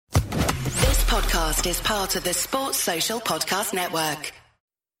podcast is part of the Sports Social Podcast Network.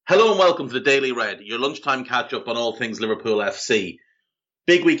 Hello and welcome to the Daily Red, your lunchtime catch-up on all things Liverpool FC.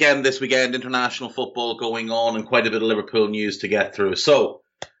 Big weekend this weekend, international football going on and quite a bit of Liverpool news to get through. So,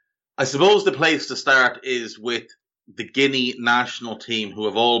 I suppose the place to start is with the Guinea national team, who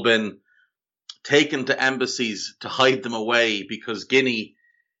have all been taken to embassies to hide them away because Guinea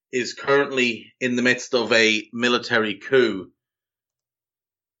is currently in the midst of a military coup.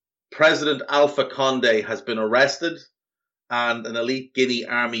 President Alpha Condé has been arrested, and an elite Guinea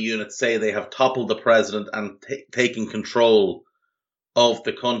army unit say they have toppled the president and taken control of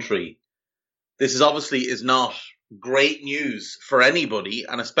the country. This is not great news for anybody,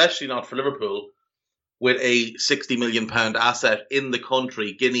 and especially not for Liverpool. With a £60 million asset in the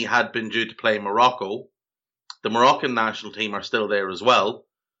country, Guinea had been due to play Morocco. The Moroccan national team are still there as well.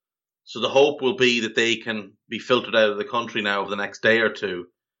 So the hope will be that they can be filtered out of the country now over the next day or two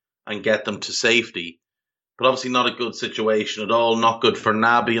and get them to safety. But obviously not a good situation at all, not good for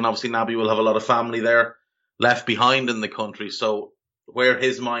Naby, and obviously Naby will have a lot of family there left behind in the country, so where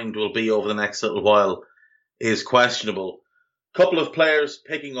his mind will be over the next little while is questionable. A couple of players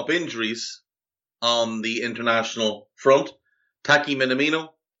picking up injuries on the international front. Taki Minamino,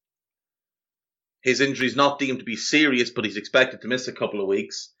 his injury is not deemed to be serious, but he's expected to miss a couple of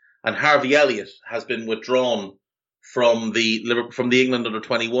weeks. And Harvey Elliott has been withdrawn from the England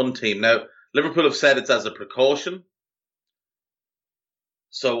under-21 team. Now, Liverpool have said it's as a precaution.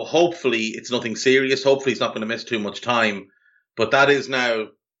 So hopefully it's nothing serious. Hopefully he's not going to miss too much time. But that is now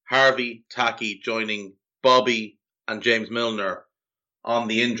Harvey, Taki joining Bobby and James Milner on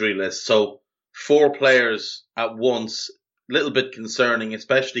the injury list. So 4 players at once, a little bit concerning,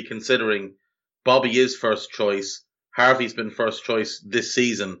 especially considering Bobby is first choice. Harvey's been first choice this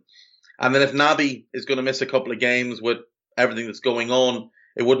season. And then if Naby is going to miss a couple of games with everything that's going on,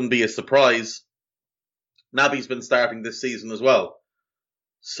 it wouldn't be a surprise. Naby's been starting this season as well.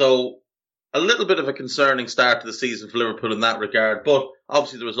 So a little bit of a concerning start to the season for Liverpool in that regard. But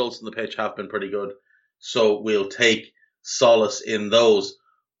obviously the results on the pitch have been pretty good. So we'll take solace in those.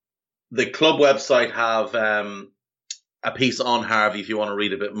 The club website have a piece on Harvey if you want to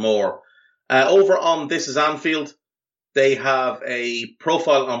read a bit more. Over on This Is Anfield, they have a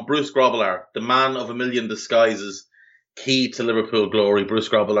profile on Bruce Grobbelaar, the man of a million disguises, key to Liverpool glory. Bruce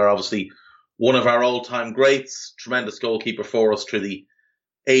Grobbelaar, obviously one of our all-time greats, tremendous goalkeeper for us through the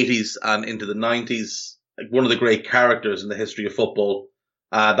 80s and into the 90s, one of the great characters in the history of football.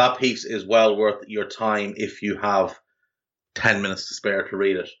 That piece is well worth your time if you have 10 minutes to spare to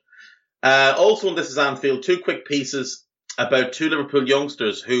read it. Also on This Is Anfield, 2 quick pieces about 2 Liverpool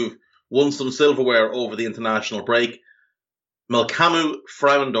youngsters who've won some silverware over the international break. Melkamu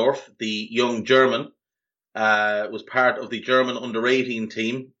Frauendorf, the young German, was part of the German under-18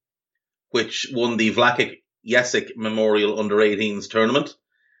 team, which won the Vlakic Jesik Memorial Under-18s tournament.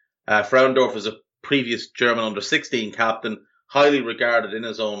 Frauendorf is a previous German under-16 captain, highly regarded in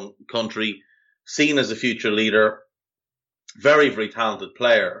his own country, seen as a future leader, very, very talented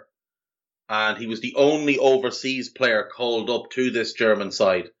player. And he was the only overseas player called up to this German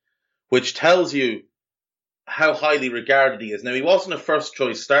side, which tells you how highly regarded he is. Now, he wasn't a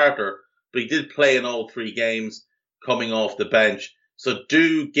first-choice starter, but he did play in all 3 games coming off the bench. So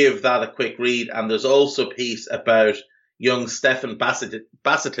do give that a quick read. And there's also a piece about young Stefan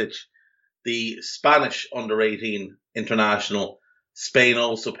Bacetich, the Spanish under-18 international. Spain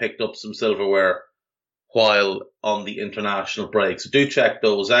also picked up some silverware while on the international break. So do check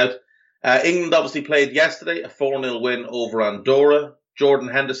those out. England obviously played yesterday, a 4-0 win over Andorra. Jordan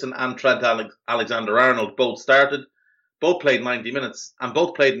Henderson and Trent Alexander-Arnold both started. Both played 90 minutes and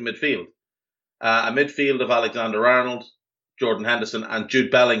both played in midfield. A midfield of Alexander-Arnold, Jordan Henderson and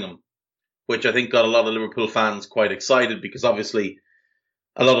Jude Bellingham, which I think got a lot of Liverpool fans quite excited because obviously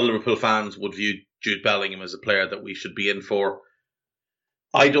a lot of Liverpool fans would view Jude Bellingham as a player that we should be in for.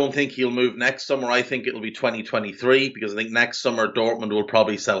 I don't think he'll move next summer. I think it'll be 2023 because I think next summer Dortmund will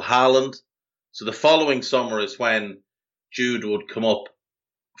probably sell Haaland. So the following summer is when Jude would come up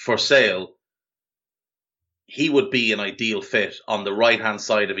for sale. He would be an ideal fit on the right-hand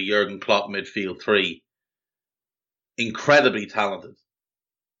side of a Jurgen Klopp midfield 3. Incredibly talented.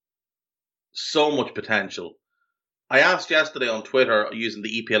 So much potential. I asked yesterday on Twitter using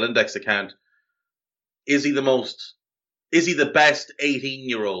the EPL Index account, is he the best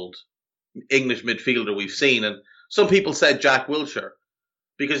 18-year-old English midfielder we've seen? And some people said Jack Wilshere.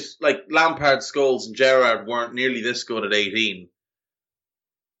 Because, like, Lampard, Scholes and Gerrard weren't nearly this good at 18.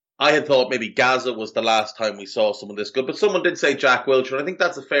 I had thought maybe Gaza was the last time we saw someone this good, but someone did say Jack Wilshere, and I think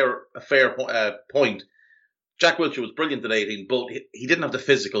that's a fair point. Jack Wilshere was brilliant at 18, but he didn't have the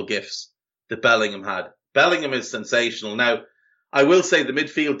physical gifts that Bellingham had. Bellingham is sensational. Now, I will say the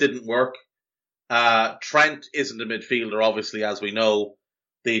midfield didn't work. Trent isn't a midfielder, obviously, as we know.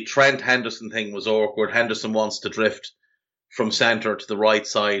 The Trent-Henderson thing was awkward. Henderson wants to drift from centre to the right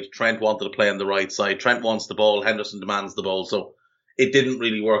side. Trent wanted to play on the right side. Trent wants the ball. Henderson demands the ball. So it didn't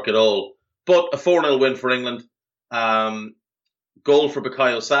really work at all. But a 4-0 win for England. Goal for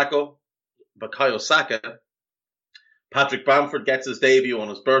Bukayo Saka. Patrick Bamford gets his debut on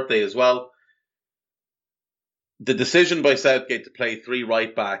his birthday as well. The decision by Southgate to play 3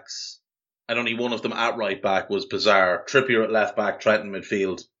 right backs and only one of them at right back was bizarre. Trippier at left back, Trent in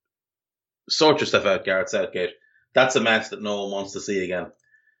midfield. Sort yourself out, Gareth Southgate. That's a mess that no one wants to see again.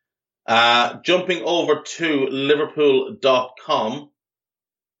 Jumping over to Liverpool.com.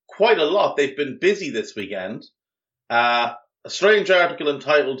 Quite a lot. They've been busy this weekend. A strange article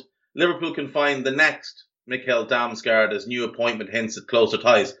entitled, Liverpool can find the next Mikel Damsgaard as new appointment hints at closer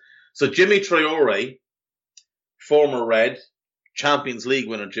ties. So Jimmy Traore, former Red, Champions League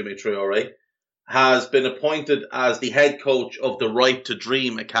winner Jimmy Traore, has been appointed as the head coach of the Right to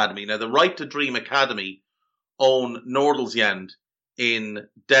Dream Academy. Now, the Right to Dream Academy own Nordsjælland in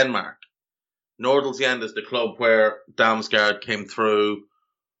Denmark. Nordsjælland is the club where Damsgaard came through,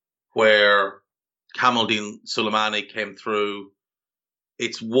 where Kamaldeen Sulemani came through.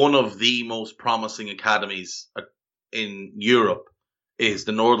 It's one of the most promising academies in Europe, is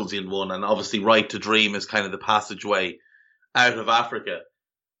the Nordsjælland one, and obviously Right to Dream is kind of the passageway out of Africa.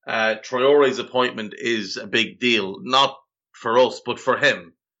 Traore's appointment is a big deal, not for us, but for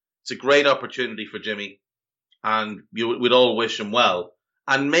him. It's a great opportunity for Jimmy, and we'd all wish him well.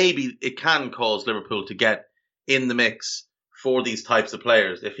 And maybe it can cause Liverpool to get in the mix for these types of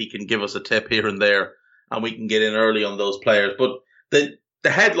players if he can give us a tip here and there, and we can get in early on those players. But the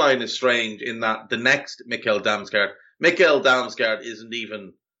headline is strange in that the next Mikel Damsgaard isn't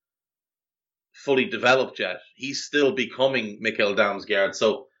even fully developed yet. He's still becoming Mikel Damsgaard.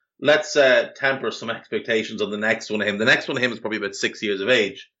 So let's temper some expectations on the next one of him. The next one of him is probably about 6 years of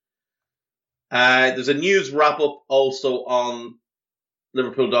age. There's a news wrap-up also on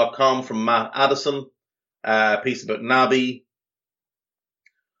Liverpool.com from Matt Addison. A piece about Naby.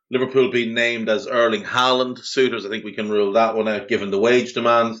 Liverpool being named as Erling Haaland suitors. I think we can rule that one out given the wage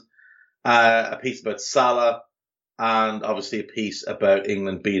demands. A piece about Salah. And obviously a piece about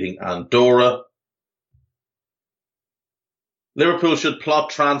England beating Andorra. Liverpool should plot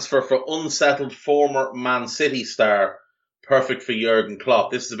transfer for unsettled former Man City star. Perfect for Jurgen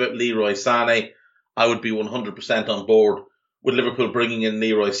Klopp. This is about Leroy Sané. I would be 100% on board with Liverpool bringing in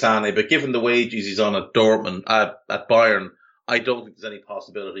Leroy Sané. But given the wages he's on at Bayern, I don't think there's any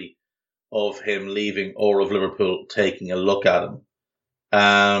possibility of him leaving or of Liverpool taking a look at him.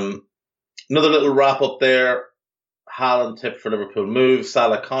 Another little wrap up there. Haaland tip for Liverpool move.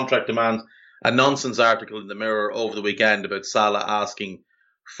 Salah contract demands. A nonsense article in the Mirror over the weekend about Salah asking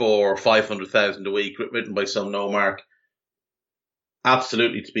for 500,000 a week, written by some no-mark.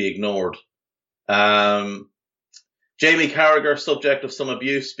 Absolutely to be ignored. Jamie Carragher, subject of some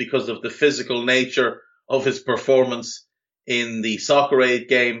abuse because of the physical nature of his performance in the Soccer Aid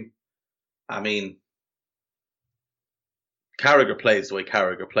game. I mean, Carragher plays the way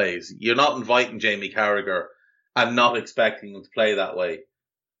Carragher plays. You're not inviting Jamie Carragher and not expecting him to play that way.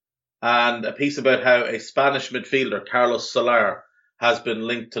 And a piece about how a Spanish midfielder, Carlos Soler, has been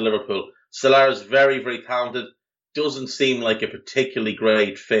linked to Liverpool. Soler is very, very talented. Doesn't seem like a particularly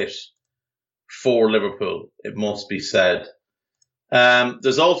great fit for Liverpool, it must be said.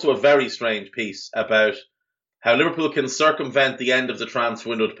 There's also a very strange piece about how Liverpool can circumvent the end of the transfer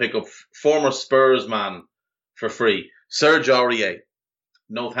window to pick up former Spurs man for free. Serge Aurier.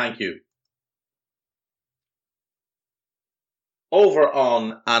 No, thank you. Over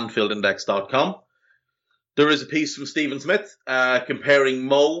on AnfieldIndex.com, there is a piece from Stephen Smith comparing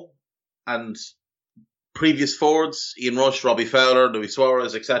Mo and previous forwards, Ian Rush, Robbie Fowler, Luis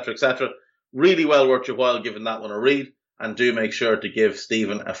Suarez, etc., etc. Really well worth your while giving that one a read, and do make sure to give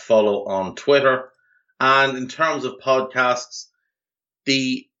Stephen a follow on Twitter. And in terms of podcasts,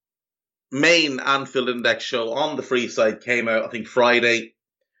 the main Anfield Index show on the free side came out, I think, Friday.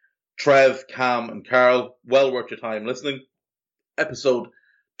 Trev, Cam, and Carl, well worth your time listening. Episode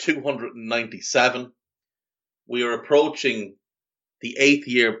 297. We are approaching the 8th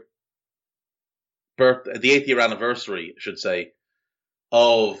year anniversary, I should say,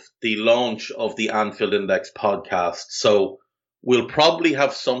 of the launch of the Anfield Index podcast. So we'll probably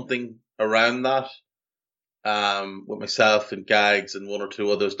have something around that with myself and Gags and one or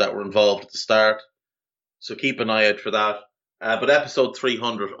two others that were involved at the start. So keep an eye out for that. But episode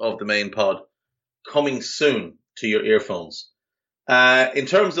 300 of the main pod coming soon to your earphones. In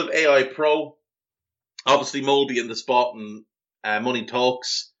terms of AI Pro, obviously Molby in the Spot and Money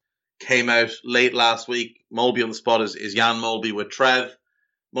Talks came out late last week. Molby on the Spot is Jan Molby with Trev.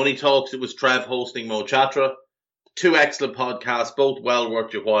 Money Talks, it was Trev hosting Mo Chatra. 2 excellent podcasts, both well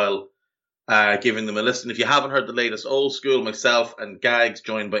worth your while giving them a listen. If you haven't heard the latest Old School, myself and Gags,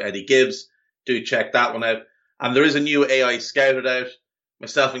 joined by Eddie Gibbs, do check that one out. And there is a new AI Scouted out.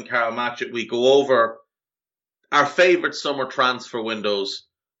 Myself and Carl Matchett, we go over our favourite summer transfer windows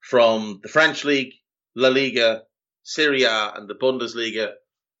from the French League, La Liga, Serie A, and the Bundesliga.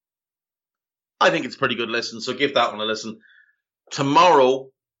 I think it's a pretty good listen, so give that one a listen.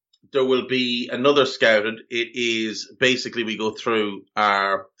 Tomorrow, there will be another Scouted. It is basically we go through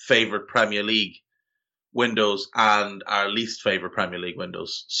our favourite Premier League windows and our least favourite Premier League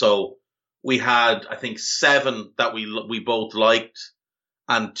windows. So we had, I think, 7 that we both liked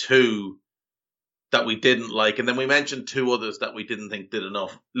and 2 that we didn't like. And then we mentioned 2 others that we didn't think did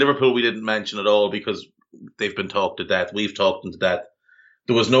enough. Liverpool we didn't mention at all because they've been talked to death. We've talked them to death.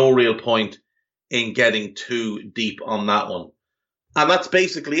 There was no real point in getting too deep on that one. And that's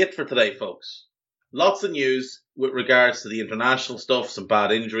basically it for today, folks. Lots of news with regards to the international stuff, some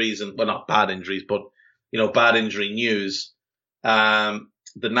bad injuries, and well, not bad injuries, but, bad injury news. The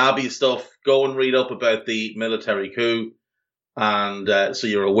Naby stuff, go and read up about the military coup, and so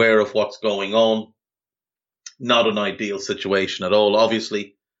you're aware of what's going on. Not an ideal situation at all,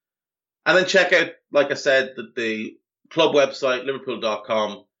 obviously. And then check out, like I said, the club website,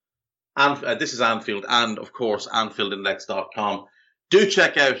 liverpool.com. And this is Anfield, and of course, AnfieldIndex.com. Do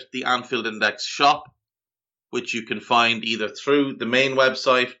check out the Anfield Index shop, which you can find either through the main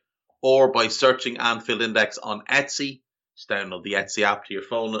website or by searching Anfield Index on Etsy. Just download the Etsy app to your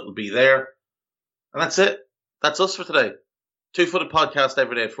phone, it'll be there. And that's it. That's us for today. Two Footed Podcast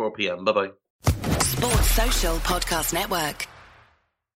every day at 4 p.m. Bye-bye. Sports Social Podcast Network.